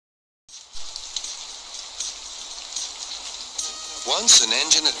Once an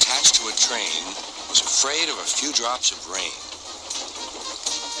engine attached to a train was afraid of a few drops of rain.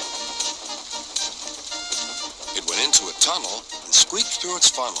 It went into a tunnel and squeaked through its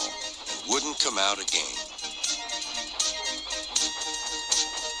funnel and wouldn't come out again.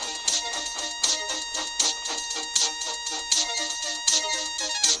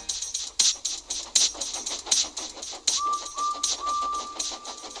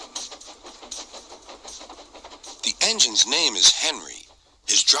 The engine's name is Henry.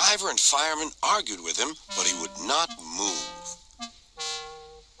 His driver and fireman argued with him, but he would not move.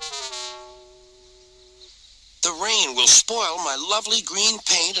 "The rain will spoil my lovely green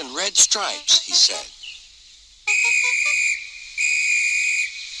paint and red stripes," he said.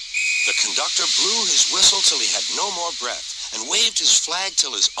 The conductor blew his whistle till he had no more breath and waved his flag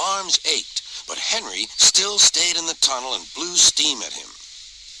till his arms ached, but Henry still stayed in the tunnel and blew steam at him.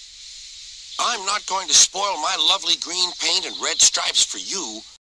 "I'm not going to spoil my lovely green paint and red stripes for you,"